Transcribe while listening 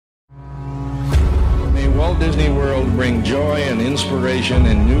Disney World bring joy and inspiration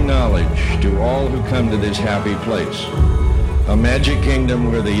and new knowledge to all who come to this happy place. A magic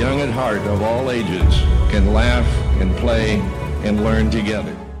kingdom where the young at heart of all ages can laugh and play and learn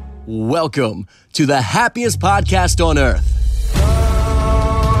together. Welcome to the happiest podcast on earth.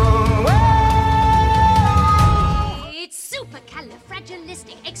 It's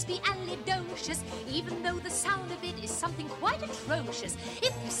supercalifragilisticexpialidocious, even though the sound of it is something quite atrocious.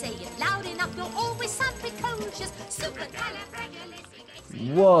 If you say it loud enough, you'll always sound precocious.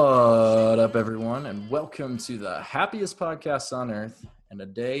 Supercalifragilisticexpialidocious. What up, everyone, and welcome to the happiest podcast on earth. And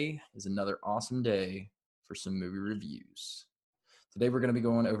today is another awesome day for some movie reviews. Today, we're going to be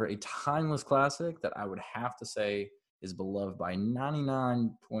going over a timeless classic that I would have to say is beloved by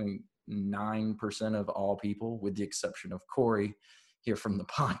 99.9% of all people, with the exception of Corey here from the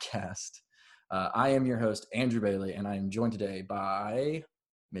podcast. I am your host, Andrew Bailey, and I am joined today by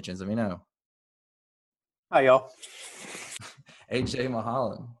Mitch Enzamino. Hi, y'all. AJ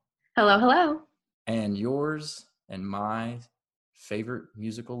Mahalan. Hello, hello. And yours and my favorite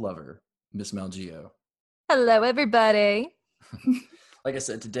musical lover, Miss Melgio. Hello, everybody. Like I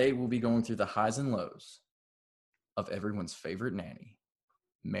said, today we'll be going through the highs and lows of everyone's favorite nanny,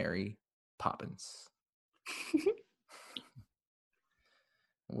 Mary Poppins.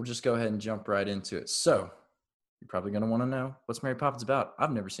 We'll just go ahead and jump right into it. So, you're probably going to want to know, what's Mary Poppins about?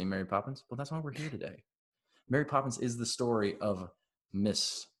 I've never seen Mary Poppins. Well, that's why we're here today. Mary Poppins is the story of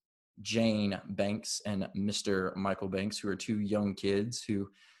Miss Jane Banks and Mr. Michael Banks, who are two young kids who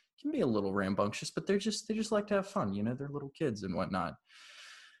can be a little rambunctious, but they just like to have fun. You know, they're little kids and whatnot.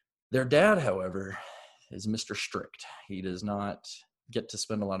 Their dad, however, is Mr. Strict. He does not get to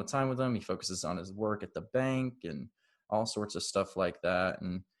spend a lot of time with them. He focuses on his work at the bank and all sorts of stuff like that.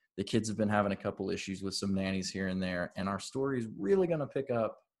 And the kids have been having a couple issues with some nannies here and there. And our story is really going to pick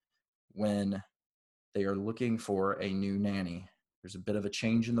up when they are looking for a new nanny. There's a bit of a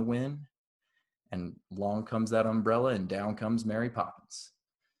change in the wind, and along comes that umbrella, and down comes Mary Poppins.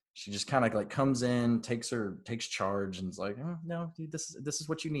 She just kind of like comes in, takes charge, and is like, oh, no, dude, this is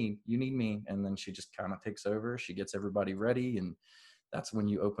what you need. You need me. And then she just kind of takes over. She gets everybody ready, and that's when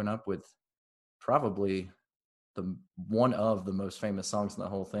you open up with probably one of the most famous songs in the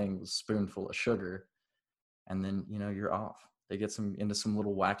whole thing, was Spoonful of Sugar. And then, you know, you're off. They get into some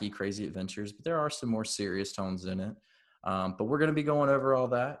little wacky, crazy adventures, but there are some more serious tones in it. But we're going to be going over all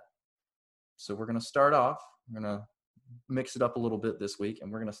that. So we're going to start off. We're going to mix it up a little bit this week,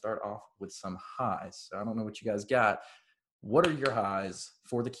 and we're going to start off with some highs. So I don't know what you guys got. What are your highs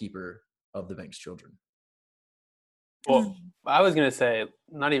for the keeper of the Banks children? Well, I was going to say,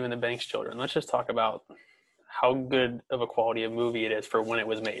 not even the Banks children. Let's just talk about how good of a quality of movie it is for when it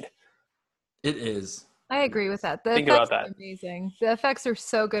was made. It is. I agree with that. Think about that. Amazing. The effects are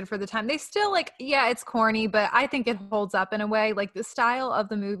so good for the time. They still it's corny, but I think it holds up in a way. Like the style of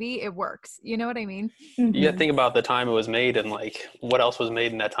the movie, it works. You know what I mean? You got to think about the time it was made and like what else was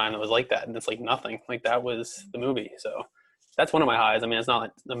made in that time that was like that. And it's like nothing. Like that was the movie. So that's one of my highs. I mean, it's not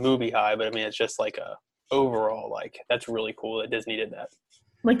like the movie high, but I mean, it's just like a overall, like that's really cool that Disney did that.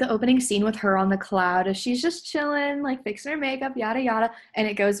 Like the opening scene with her on the cloud as she's just chilling, like fixing her makeup, yada, yada. And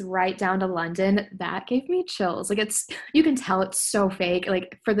it goes right down to London. That gave me chills. Like you can tell it's so fake.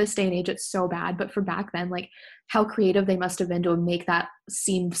 Like for this day and age, it's so bad. But for back then, like how creative they must have been to make that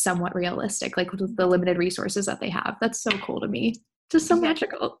seem somewhat realistic, like with the limited resources that they have. That's so cool to me. Just so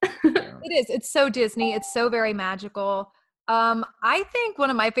magical. It is. It's so Disney. It's so very magical. I think one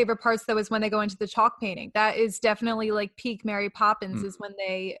of my favorite parts though is when they go into the chalk painting. That is definitely like peak Mary Poppins is when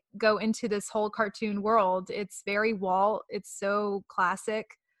they go into this whole cartoon world. It's very Walt. It's so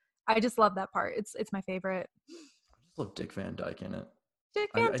classic. I just love that part. It's my favorite. I just love Dick Van Dyke in it. Dick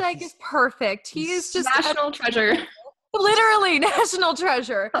Van Dyke is perfect. He is just national treasure. Literally national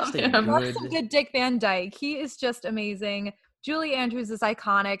treasure. Love some good Dick Van Dyke. He is just amazing. Julie Andrews is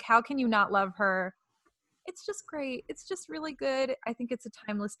iconic. How can you not love her? It's just great. It's just really good. I think it's a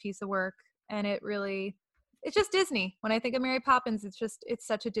timeless piece of work, and it's just Disney. When I think of Mary Poppins, it's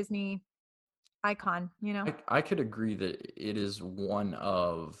such a Disney icon, you know? I could agree that it is one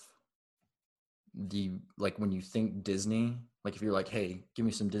of the, like when you think Disney, like if you're like, hey, give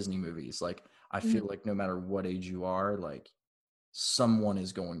me some Disney movies, like I feel like no matter what age you are, like someone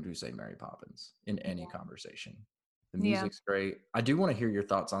is going to say Mary Poppins in any conversation. The music's great. I do want to hear your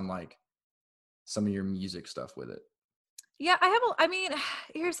thoughts on like some of your music stuff with it. Yeah,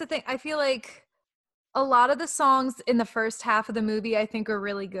 here's the thing. I feel like a lot of the songs in the first half of the movie I think are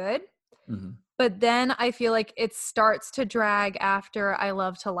really good. Mm-hmm. But then I feel like it starts to drag after I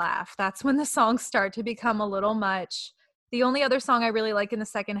Love to Laugh. That's when the songs start to become a little much. The only other song I really like in the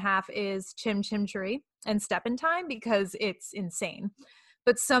second half is Chim Chim Cheree and Step in Time because it's insane.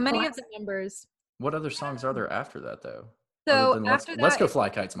 But so many of the numbers. What other songs are there after that though? So Other than after Let's that, Go Fly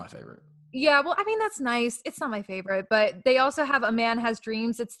Kite's my favorite. yeah, well, I mean, that's nice. It's not my favorite, but they also have A Man Has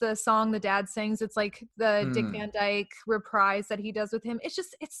Dreams. It's the song the dad sings. It's like the Dick Van Dyke reprise that he does with him. It's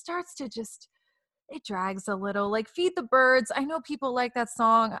just, it starts to just, it drags a little. Like Feed the Birds. I know people like that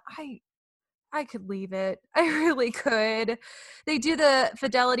song. I could leave it. I really could. They do the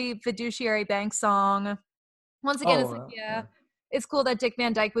Fiduciary Bank song. Once again, it's like, yeah, it's cool that Dick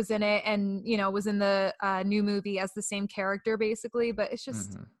Van Dyke was in it and, you know, was in the new movie as the same character basically, but it's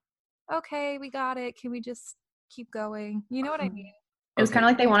just, okay, we got it. Can we just keep going? You know what I mean? It was kind of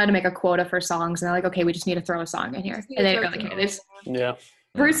like they wanted to make a quota for songs, and they're like, okay, we just need to throw a song in here. And they didn't really care. They just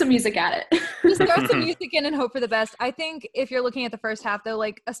threw some music at it. Just throw some music in and hope for the best. I think if you're looking at the first half, though,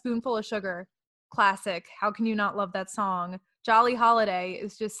 like A Spoonful of Sugar, classic. How can you not love that song? Jolly Holiday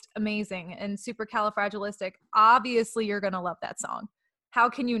is just amazing, and Supercalifragilistic. Obviously, you're going to love that song. How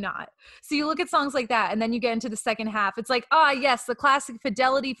can you not? So you look at songs like that, and then you get into the second half. It's like, yes, the classic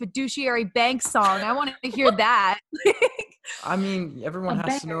Fiduciary Bank song. I want to hear that. I mean, everyone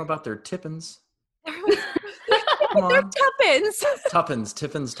has to know about their tippins. Come on. They're Tuppins,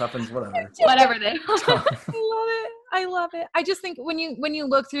 whatever. Whatever they are. I love it. I just think when you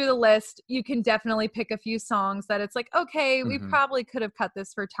look through the list, you can definitely pick a few songs that it's like, okay, we probably could have cut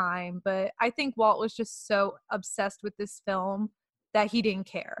this for time. But I think Walt was just so obsessed with this film that he didn't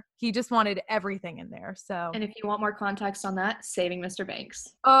care. He just wanted everything in there. So, and if you want more context on that, Saving Mr.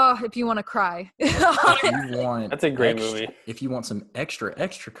 Banks. Oh, if you want to cry. That's a great movie. If you want some extra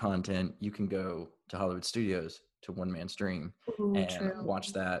content, you can go to Hollywood Studios to One Man's Dream and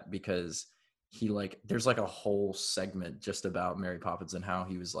watch that, because there's like a whole segment just about Mary Poppins and how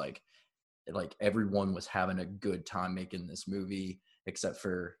he was like everyone was having a good time making this movie except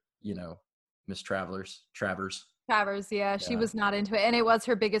for, you know, Miss Travers, yeah, she was not into it, and it was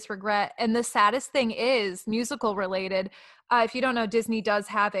her biggest regret. And the saddest thing is musical related. If you don't know, Disney does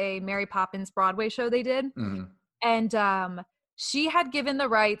have a Mary Poppins Broadway show they did, and she had given the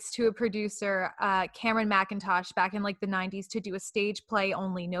rights to a producer, Cameron McIntosh, back in like the 90s to do a stage play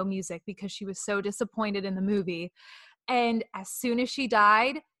only, no music, because she was so disappointed in the movie. And as soon as she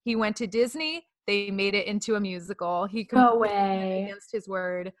died, he went to Disney. They made it into a musical. He no way against his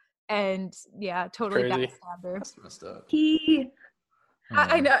word. And yeah, totally backstabbed her. That's messed up.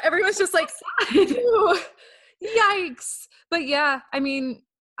 I know. Everyone's just like, yikes. But yeah, I mean,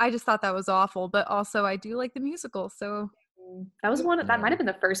 I just thought that was awful. But also, I do like the musical. So that was that might have been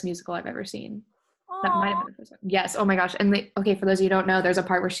the first musical I've ever seen. That might have been the first one. Yes. Oh my gosh. And for those of you who don't know, there's a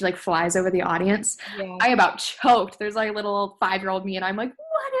part where she like flies over the audience. Yeah. I about choked. There's like a little 5-year-old me, and I'm like,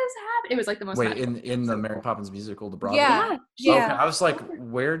 what is happening? It was like the most. Wait, in the Mary Poppins musical, the Broadway? Yeah. Okay. I was like,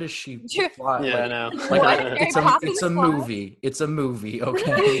 where does she fly? Yeah, I know. It's a movie. It's a movie.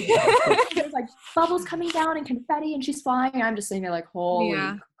 Okay. There's like bubbles coming down and confetti, and she's flying. And I'm just sitting there like, holy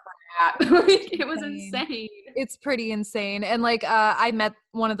crap. It was insane. It's pretty insane. And like I met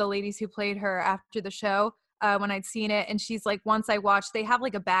one of the ladies who played her after the show when I'd seen it, and she's like, once I watched, they have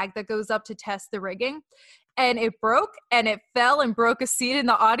like a bag that goes up to test the rigging, and it broke and it fell and broke a seat in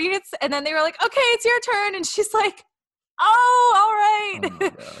the audience, and then they were like, okay, it's your turn, and she's like, oh, all right. Oh my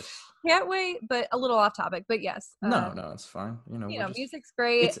gosh. Can't wait. But a little off topic, but yes. No, it's fine. Music's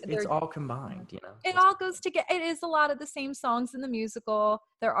great. It's all combined, you know. It all goes together. It is a lot of the same songs in the musical.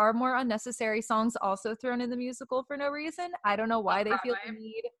 There are more unnecessary songs also thrown in the musical for no reason. I don't know why they feel the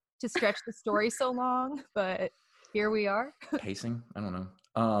need to stretch the story so long, but here we are. Pacing? I don't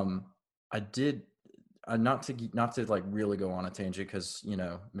know. I did not to like really go on a tangent, because you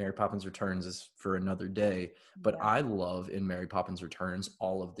know Mary Poppins Returns is for another day, but I love in Mary Poppins Returns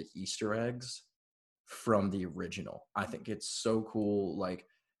all of the Easter eggs from the original. I think it's so cool, like,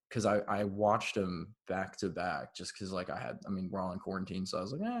 because I watched them back to back just because like we're all in quarantine, so I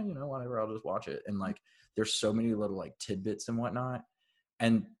was like, whatever, I'll just watch it. And like there's so many little like tidbits and whatnot.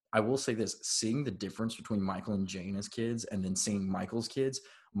 And I will say this, seeing the difference between Michael and Jane as kids and then seeing Michael's kids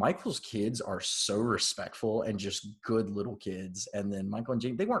are so respectful and just good little kids. And then Michael and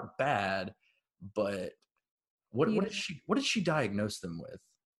Jane, they weren't bad, but what did she diagnose them with?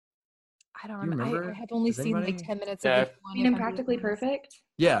 I don't remember. I have only seen like 10 minutes of this one. Impractically Perfect?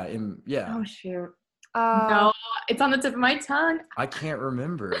 Yeah. Oh shoot. No, it's on the tip of my tongue. I can't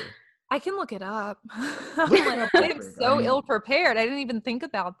remember. I can look it up. I'm so ill prepared. I didn't even think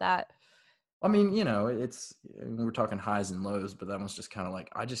about that. I mean, we're talking highs and lows, but that was just kind of like,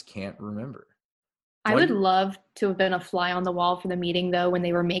 I just can't remember. I would love to have been a fly on the wall for the meeting, though, when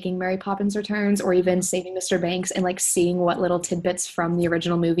they were making Mary Poppins Returns or even Saving Mr. Banks, and like seeing what little tidbits from the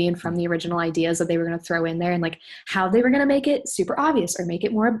original movie and from the original ideas that they were going to throw in there, and like how they were going to make it super obvious or make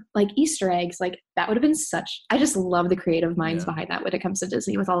it more like Easter eggs. Like that would have been I just love the creative minds behind that when it comes to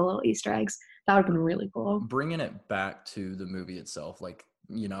Disney with all the little Easter eggs. That would have been really cool. Bringing it back to the movie itself, like,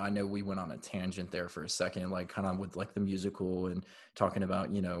 you know, I know we went on a tangent there for a second, like kind of with like the musical and talking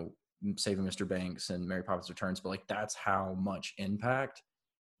about, you know, Saving Mr. Banks and Mary Poppins Returns, but like that's how much impact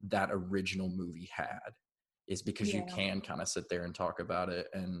that original movie had, is because you can kind of sit there and talk about it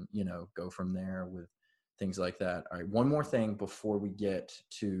and, you know, go from there with things like that. All right, one more thing before we get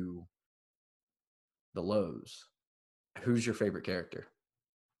to the lows. Who's your favorite character?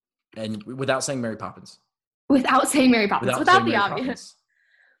 And without saying Mary Poppins. Without saying Mary Poppins. Without the obvious. Poppins.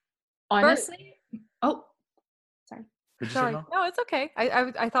 Honestly. Sorry. No, it's okay.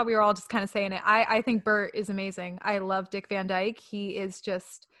 I thought we were all just kind of saying it. I think Bert is amazing. I love Dick Van Dyke. He is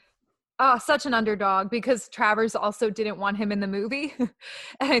just such an underdog because Travers also didn't want him in the movie. And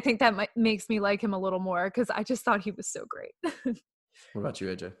I think that makes me like him a little more because I just thought he was so great. What about you,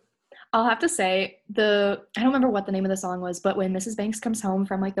 AJ? I'll have to say I don't remember what the name of the song was, but when Mrs. Banks comes home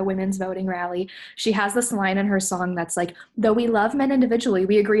from like the women's voting rally, she has this line in her song that's like, though we love men individually,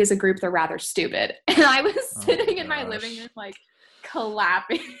 we agree as a group they're rather stupid. And I was sitting in my living room like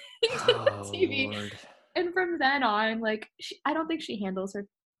clapping to the TV. Lord. And from then on, like, I don't think she handles her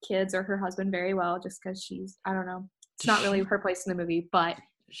kids or her husband very well just because I don't know. It's not really her place in the movie, but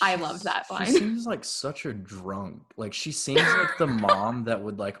I loved that line. She seems like such a drunk. Like she seems like the mom that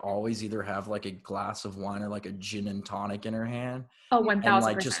would like always either have like a glass of wine or like a gin and tonic in her hand. Oh, 1,000%. And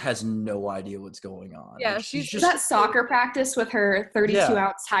like just has no idea what's going on. Yeah, like, she's just at soccer practice with her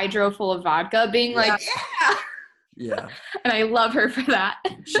 32-ounce hydro full of vodka being like, yeah. And I love her for that.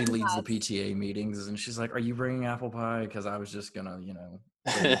 She leads the PTA meetings and she's like, are you bringing apple pie? Because I was just gonna, you know.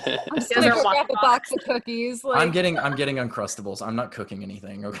 I'm just gonna go grab a box of cookies. Like. I'm getting Uncrustables. I'm not cooking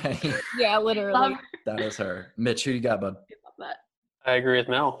anything, okay? Yeah, literally. That is her. Mitch, who you got, bud? I love that. I agree with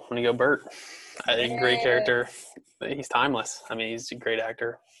Mel. I'm gonna go Bert. I think great character. He's timeless. I mean, he's a great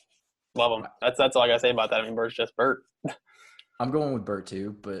actor. Love him. That's all I gotta say about that. I mean, Bert's just Bert. I'm going with Bert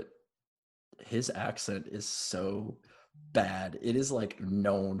too, but his accent is so bad. It is like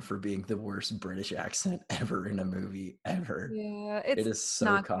known for being the worst British accent ever in a movie ever. Yeah, it is so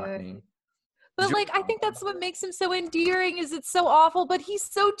not Cockney. Good. But like, I think that's what makes him so endearing. Is it's so awful, but he's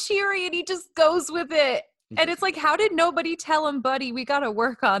so cheery and he just goes with it. And it's like, how did nobody tell him, buddy, we got to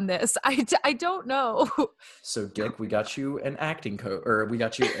work on this? I don't know. So Dick, we got you an acting coach, or we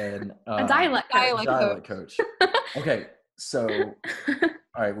got you an a dialect coach. Okay, so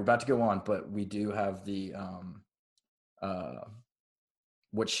all right, we're about to go on, but we do have the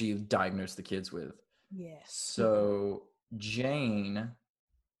what she diagnosed the kids with. Yes. So Jane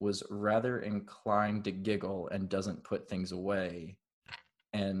was rather inclined to giggle and doesn't put things away,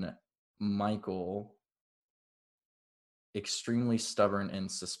 and Michael extremely stubborn and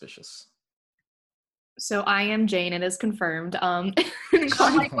suspicious. So I am Jane. It is confirmed. Wow,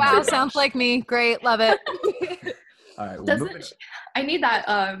 sounds like me. Great, love it. All right, I need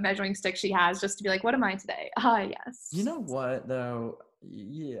that measuring stick she has just to be like, what am I today? Yes. You know what though?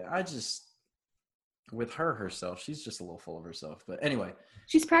 Yeah, I just, with her herself, she's just a little full of herself. But anyway,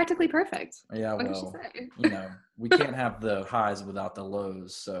 she's practically perfect. Yeah, what well, you know, we can't have the highs without the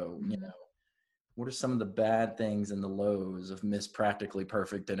lows. So you know, what are some of the bad things and the lows of Miss Practically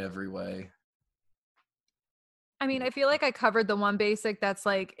Perfect in every way? I mean, I feel like I covered the one basic that's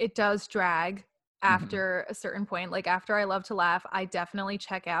like, it does drag after a certain point. Like after I Love to Laugh, I definitely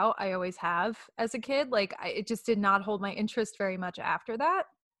check out. I always have as a kid. Like it just did not hold my interest very much after that.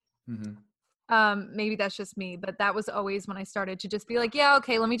 Maybe that's just me, but that was always when I started to just be like, yeah,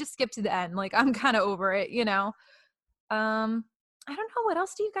 okay, let me just skip to the end. Like I'm kind of over it, you know? I don't know. What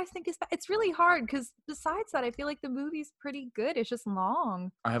else do you guys think is bad? It's really hard because besides that, I feel like the movie's pretty good. It's just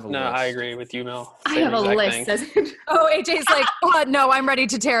long. I have a list. No, I agree with you, Mel. I have a list. Oh, AJ's like, oh, no, I'm ready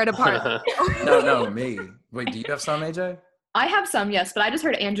to tear it apart. No, me. Wait, do you have some, AJ? I have some, yes, but I just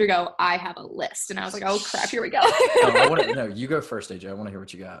heard Andrew go, I have a list. And I was like, oh, crap, here we go. No, you go first, AJ. I want to hear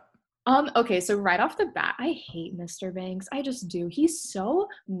what you got. Okay, so right off the bat, I hate Mr. Banks. I just do. He's so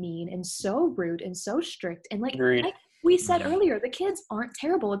mean and so rude and so strict. And like we said earlier, the kids aren't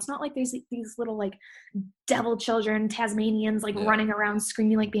terrible. It's not like there's these little like devil children, Tasmanians, like running around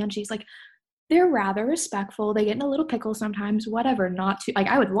screaming like banshees. Like they're rather respectful. They get in a little pickle sometimes, whatever, not too, like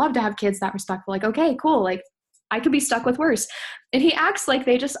I would love to have kids that respectful. Like, okay, cool. Like I could be stuck with worse. And he acts like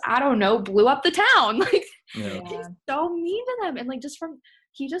they just, I don't know, blew up the town. Like he's so mean to them. And like just from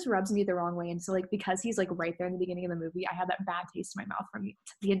he just rubs me the wrong way. And so like, because he's like right there in the beginning of the movie, I had that bad taste in my mouth from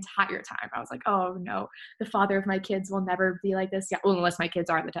the entire time. I was like, oh no, the father of my kids will never be like this. Yeah, well, unless my kids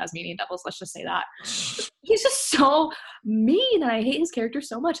are the Tasmanian Devils, let's just say that. He's just so mean, and I hate his character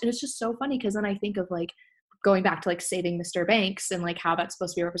so much. And it's just so funny because then I think of like going back to like saving Mr. Banks and like how that's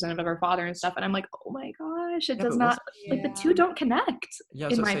supposed to be representative of our father and stuff. And I'm like, oh my gosh, it does not, like the two don't connect. Yeah, I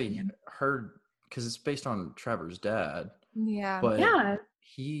was gonna say, her, because it's based on Trevor's dad. Yeah. But Yeah.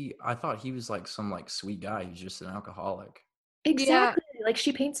 I thought he was like some like sweet guy. He's just an alcoholic. Exactly. Like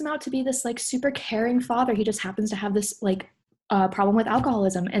she paints him out to be this like super caring father. He just happens to have this like problem with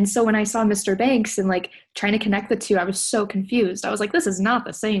alcoholism. And so when I saw Mr. Banks and like trying to connect the two, I was so confused. I was like, this is not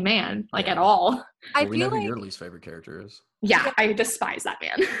the same man, like at all. Well, we know who your least favorite character is. Yeah, I despise that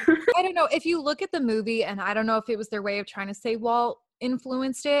man. I don't know. If you look at the movie, and I don't know if it was their way of trying to say Walt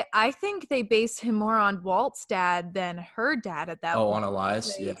influenced it, I think they based him more on Walt's dad than her dad at that point. Oh, on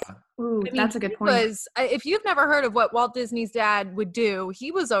Elias? Yeah. Ooh, that's a good point. If you've never heard of what Walt Disney's dad would do,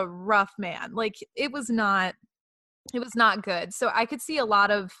 he was a rough man. Like, it was not good. So I could see a lot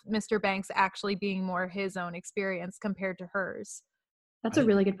of Mr. Banks actually being more his own experience compared to hers. That's a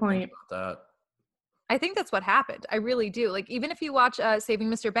really good point. I think that's what happened. I really do. Like, even if you watch Saving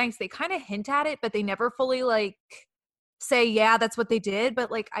Mr. Banks, they kind of hint at it, but they never fully like say, yeah, that's what they did.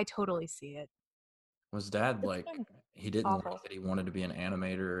 But like, I totally see it. Was dad like, he didn't like that he wanted to be an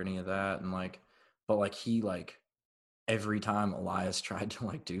animator or any of that, and like, but like he like every time Elias tried to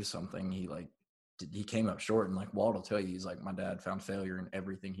like do something, he came up short, and like Walt will tell you, he's like, my dad found failure in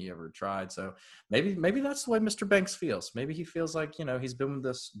everything he ever tried. So maybe that's the way Mr. Banks feels. Maybe he feels like, you know, he's been with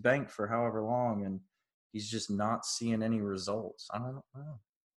this bank for however long and he's just not seeing any results. I don't know.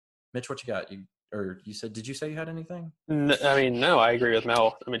 Mitch, what you got? Did you say you had anything? I mean, no, I agree with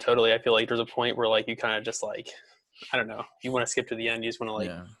Mel. I mean, totally. I feel like there's a point where like you kind of just like, I don't know, you want to skip to the end. You just want to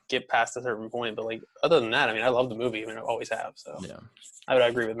like get past a certain point. But like, other than that, I mean, I love the movie. I mean, I always have. So yeah, I would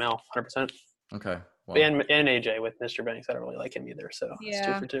agree with Mel 100%. Okay. Well, and AJ with Mr. Banks, I don't really like him either. So it's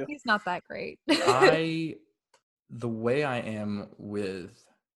 2 for 2. He's not that great. The way I am with,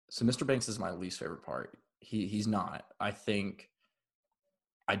 so Mr. Banks is my least favorite part. He's not. I think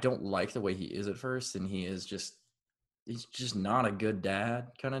I don't like the way he is at first, and he's just not a good dad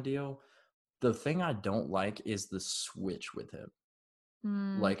kind of deal. The thing I don't like is the switch with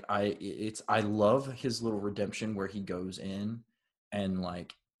him. Like I love his little redemption where he goes in and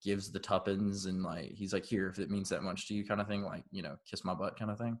like gives the tuppence and like he's like, here, if it means that much to you kind of thing, like, you know, kiss my butt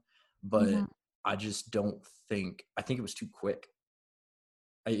kind of thing. But I just don't think, I think it was too quick.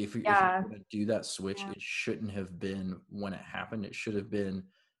 If you're going to do that switch, it shouldn't have been when it happened. It should have been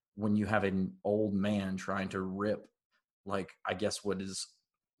when you have an old man trying to rip, like, I guess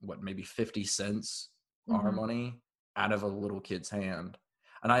maybe 50 cents our money out of a little kid's hand.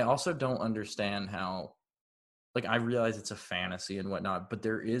 And I also don't understand how, like, I realize it's a fantasy and whatnot, but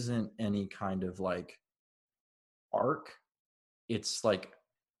there isn't any kind of like arc. It's like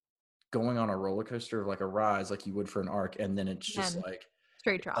going on a roller coaster of like a rise, like you would for an arc, and then it's just like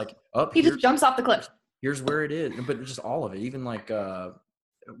straight drop. Like he just jumps off the cliff. Here's where it is, but just all of it. Even like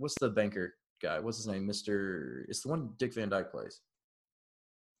what's the banker guy? What's his name? It's the one Dick Van Dyke plays.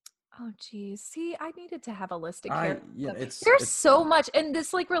 Oh geez. See, I needed to have a list of characters. There's so much, and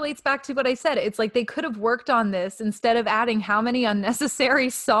this like relates back to what I said. It's like they could have worked on this instead of adding how many unnecessary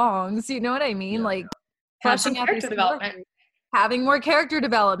songs. You know what I mean? Like fleshing out character development, having more character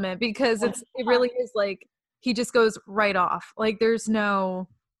development, because it really is like he just goes right off. Like there's no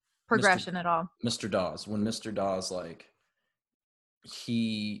progression at all. Mr. Dawes, when Mr. Dawes like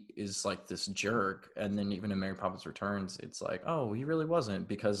he is like this jerk, and then even in Mary Poppins Returns, it's like, oh, he really wasn't,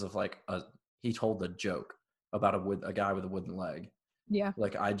 because of like he told a joke about a guy with a wooden leg. Yeah,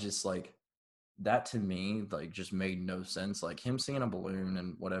 like I just like that, to me, like just made no sense. Like him singing a balloon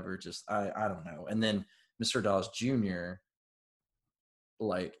and whatever, just I don't know. And then Mr. Dawes Jr.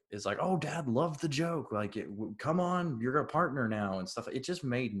 like is like, oh, dad loved the joke, like come on, you're a partner now and stuff. It just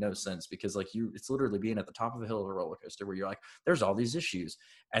made no sense, because like it's literally being at the top of a hill of a roller coaster where you're like, there's all these issues,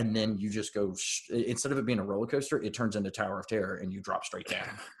 and then you just go instead of it being a roller coaster, it turns into Tower of Terror and you drop straight down.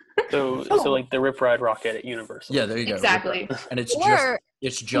 So like the Rip Ride Rocket at Universal. Yeah, there you go. Exactly. And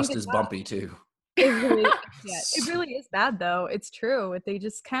it's just as bumpy too. It really is bad though. It's true. They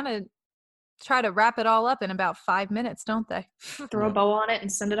just kind of try to wrap it all up in about 5 minutes, don't they? Throw a bow on it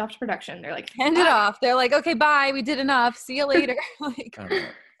and send it off to production. They're like, hand it off. They're like, okay, bye, we did enough, see you later. Like,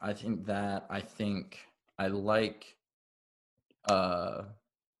 I think I like oh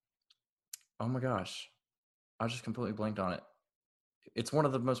my gosh, I just completely blanked on it. It's one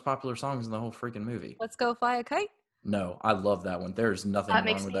of the most popular songs in the whole freaking movie. Let's Go Fly a Kite. No, I love that one. There's nothing That wrong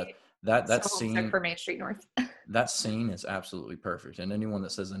makes with me that so homesick scene. for Main Street North. That scene is absolutely perfect. And anyone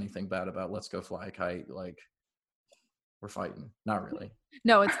that says anything bad about Let's Go Fly a Kite, like, we're fighting. Not really.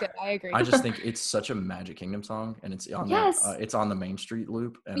 No, it's good. I agree. I just think it's such a Magic Kingdom song, and it's on Yes. it's on the Main Street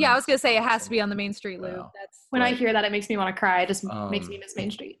loop. And Yeah, I was it's gonna say it has awesome. to be on the Main Street loop. Wow. That's When I Right. hear that, it makes me want to cry. It just makes me miss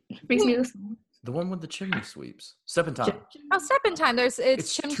Main Street. Makes me listen. The one with the chimney sweeps. Step in Time. oh, Step in Time. It's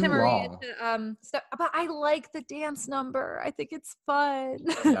It's Chim too Chimmery. long. But I like the dance number. I think it's fun.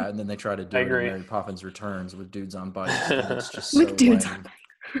 Yeah, and then they try to do I it in agree. Mary Poppins Returns with dudes on bikes. And it's just so With dudes lame.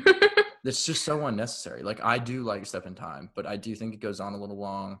 on It's just so unnecessary. Like, I do like Step in Time, but I do think it goes on a little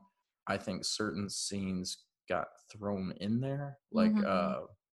long. I think certain scenes got thrown in there, like Mhm.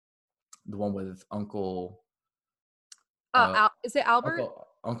 the one with Uncle Is it Albert?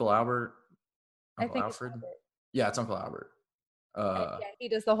 Uncle Albert, I Uncle think it's Alfred. Albert. Yeah, it's Uncle Albert. Yeah, he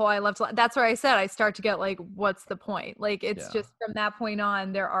does the whole I love to. That's where I said I start to get like, what's the point? Like, it's Yeah. just from that point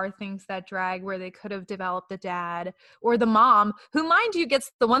on, there are things that drag where they could have developed the dad or the mom, who, mind you,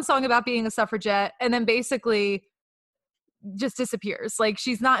 gets the one song about being a suffragette and then basically just disappears. Like,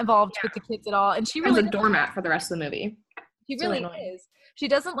 she's not involved with the kids at all, and she Becomes really a doormat for the rest of the movie. She It's really really annoying. is. She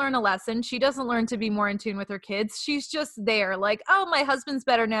doesn't learn a lesson. She doesn't learn to be more in tune with her kids. She's just there, like, oh, my husband's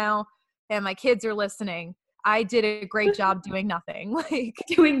better now, and my kids are listening. I did a great job doing nothing. Like,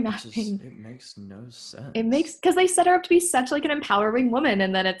 Doing It just nothing. it makes no sense. It makes, because they set her up to be such like an empowering woman,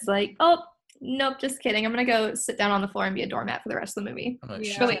 and then it's like, oh, nope, just kidding. I'm gonna go sit down on the floor and be a doormat for the rest of the movie. I'm like, Yeah.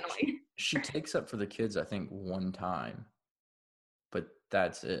 It's really annoying. she takes up for the kids, I think, one time, but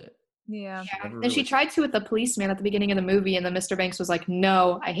that's it. yeah. Never And she really- tried to with the policeman at the beginning of the movie, and then Mr. Banks was like,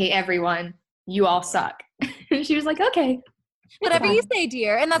 no, I hate everyone. You all suck. And she was like, okay. Whatever Yeah. you say,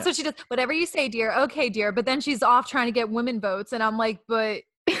 dear. And that's Yeah. what she does. Whatever you say, dear. Okay, dear. But then she's off trying to get women votes. And I'm like, but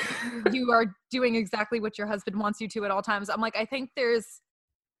you are doing exactly what your husband wants you to at all times. I'm like, I think there's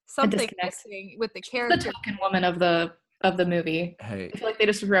something disconnect. missing with the The character. token woman of the movie. Hey, I feel like they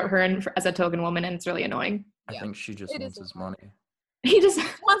just wrote her in as a token woman, and it's really annoying. I Yeah. think she just It wants is his money. He just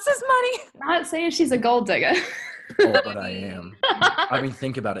Wants his money. not saying she's a gold digger. Oh, but I am. I mean,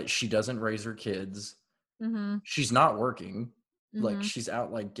 think about it. She doesn't raise her kids. Mm-hmm. She's not working. Like, Mhm. she's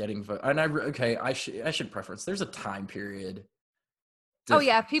out, like, getting and I should preference. There's a time period. Oh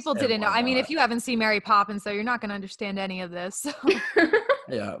yeah, people and didn't know. I mean, if whatnot. you haven't seen Mary Poppins, though, you're not going to understand any of this. So.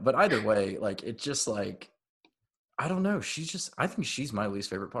 Yeah, but either way, like, it's just like, I don't know. I think she's my least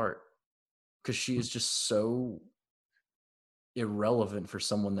favorite part because she is just so irrelevant for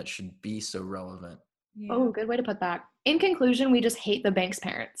someone that should be so relevant. Yeah. Oh, good way to put that. In conclusion, we just hate the Banks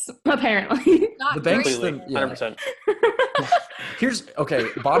parents, apparently. Not The Banks great. them- Completely, yeah. 100%. Okay,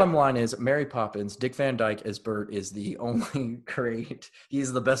 bottom line is Mary Poppins, Dick Van Dyke as Bert is the only great.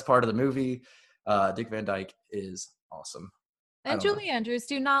 He's the best part of the movie. Dick Van Dyke is awesome. And don't know. Julie Andrews,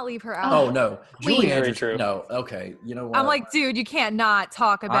 do not leave her out. Oh no, Julie Very Andrews. true. No, okay. You know what? I'm like, dude, you can't not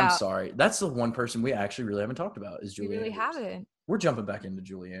talk I'm about. sorry. That's the one person we actually really haven't talked about is You Julie really Andrews. haven't. We're jumping back into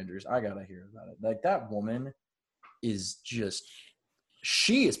Julie Andrews. I gotta hear about it. Like, that woman is just.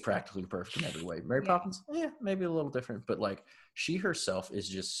 She is practically perfect in every way. Mary Yeah. Poppins, maybe a little different, but like, she herself is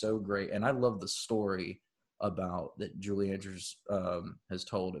just so great. And I love the story about that Julie Andrews has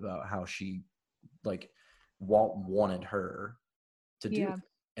told about how she, like, Walt wanted her to do Yeah. it.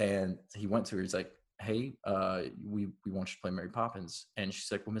 And he went to her, he's like, hey, we want you to play Mary Poppins. And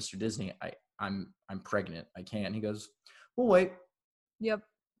she's like, well, Mr. Disney, I'm pregnant, I can't. And he goes, well, wait. Yep.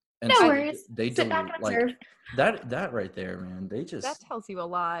 And No so worries. they Sit back and like observe. that right there, man. They just That tells you a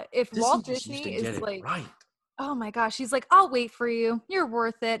lot. If Disney Walt just used Disney to get is it like, right. oh my gosh, he's like, I'll wait for you. You're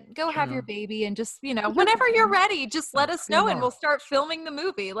worth it. Go have your Yeah. baby and just, whenever you're ready, just let us know and Yeah. we'll start filming the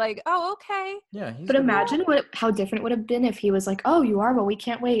movie. Like, oh, okay. Yeah, he's But good. imagine how different it would have been if he was like, oh, you are, well, we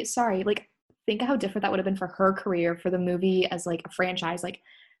can't wait. Sorry. Like, think of how different that would have been for her career, for the movie as like a franchise. Like,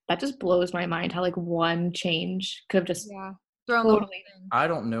 that just blows my mind how like one change could have just Yeah. Thrown the whole totally. thing. I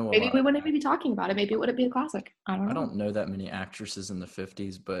don't know. Maybe lot. we wouldn't even be talking about it. Maybe it wouldn't be a classic. I don't know. I don't know that many actresses in the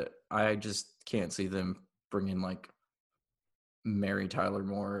 50s, but I just can't see them bringing like Mary Tyler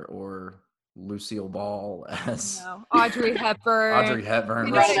Moore or Lucille Ball as No. Audrey Hepburn. Audrey Hepburn.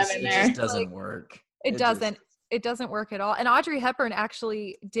 You know, It it's just there. doesn't Like, work. It just- doesn't. It doesn't work at all. And Audrey Hepburn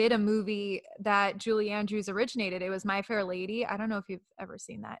actually did a movie that Julie Andrews originated. It was My Fair Lady. I don't know if you've ever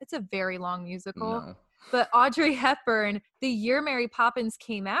seen that. It's a very long musical. No. But Audrey Hepburn, the year Mary Poppins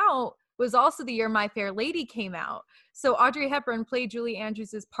came out, was also the year My Fair Lady came out. So Audrey Hepburn played Julie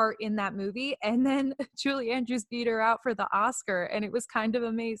Andrews' part in that movie. And then Julie Andrews beat her out for the Oscar. And it was kind of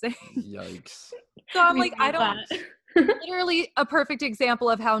amazing. Yikes. So I'm We like, I love don't, that. literally a perfect example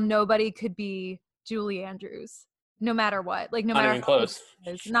of how nobody could be Julie Andrews. no matter what. Like no Not matter even how close.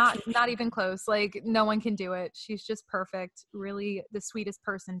 it is. Not even close. Like no one can do it. She's just perfect. Really the sweetest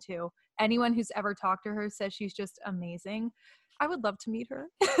person too. Anyone who's ever talked to her says she's just amazing. I would love to meet her.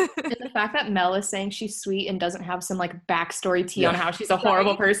 And the fact that Mel is saying she's sweet and doesn't have some like backstory tea on Yeah. how she's a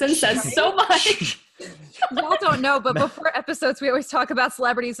horrible person says so much. Y'all don't know, but before episodes, we always talk about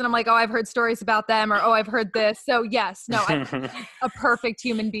celebrities, and I'm like, oh, I've heard stories about them, or oh, I've heard this. So yes, no, I'm a perfect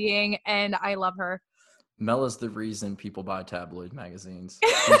human being, and I love her. Mel is the reason people buy tabloid magazines.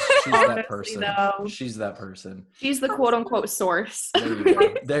 She's that Honestly, person. though. She's that person. She's the quote unquote source. There you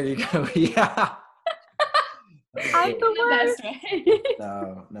go. There you go. Yeah. I'm the worst.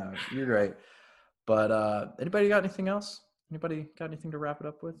 No, you're great. But anybody got anything else? Anybody got anything to wrap it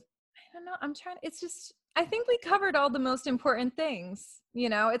up with? I don't know. I'm trying. It's just, I think we covered all the most important things. You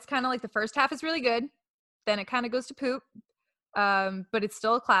know, it's kind of like the first half is really good. Then it kind of goes to poop. But it's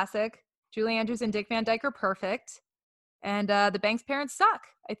still a classic. Julie Andrews and Dick Van Dyke are perfect. And the Banks parents suck.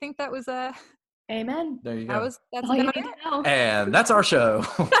 I think that was Amen. There you go. that's All you about need it. to know. And that's our show.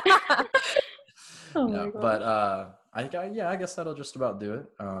 Oh my No, God. but I guess that'll just about do it.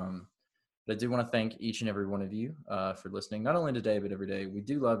 But I do want to thank each and every one of you for listening, not only today, but every day. We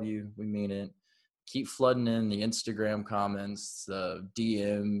do love you. We mean it. Keep flooding in the Instagram comments, the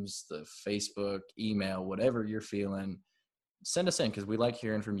DMs, the Facebook, email, whatever you're feeling. Send us in because we like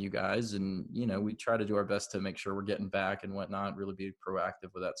hearing from you guys. And, you know, we try to do our best to make sure we're getting back and whatnot, really be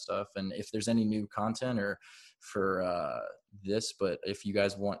proactive with that stuff. And if there's any new content or for this, but if you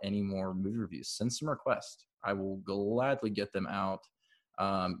guys want any more movie reviews, send some requests. I will gladly get them out.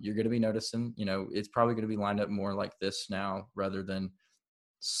 You're going to be noticing, you know, it's probably going to be lined up more like this now rather than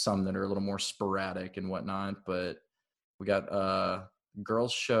some that are a little more sporadic and whatnot. But we got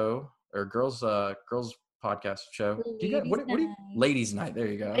girls show or girls podcast show. Do you got what do you ladies night? There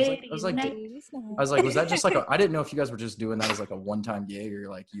you go. I was like, was that just like I didn't know if you guys were just doing that as like a one-time gig or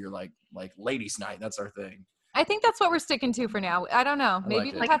like you're like ladies night. That's our thing. I think that's what we're sticking to for now. I don't know.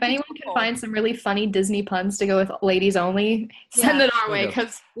 Maybe like we'll it. Like if anyone can find some really funny Disney puns to go with ladies only, send Yeah. it our way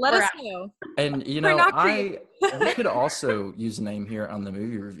because let us know. And you We're know, not we could also use a name here on the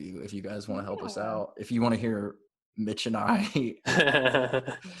movie review if you guys want to help us out. If you want to hear Mitch and I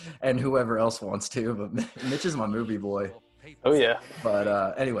and whoever else wants to, but Mitch is my movie boy. Oh yeah.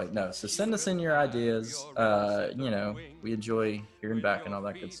 But anyway, no. So send us in your ideas. You know, we enjoy hearing back and all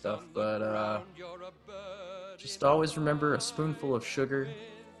that good stuff. But just always remember, a spoonful of sugar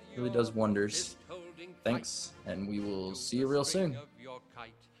really does wonders. Thanks, and we will see you real soon.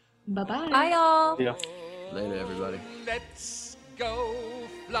 Bye-bye. Bye, y'all. Yeah. Later, everybody. Let's go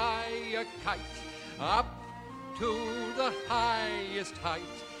fly a kite up to the highest height.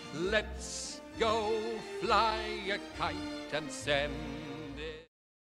 Let's go fly a kite and send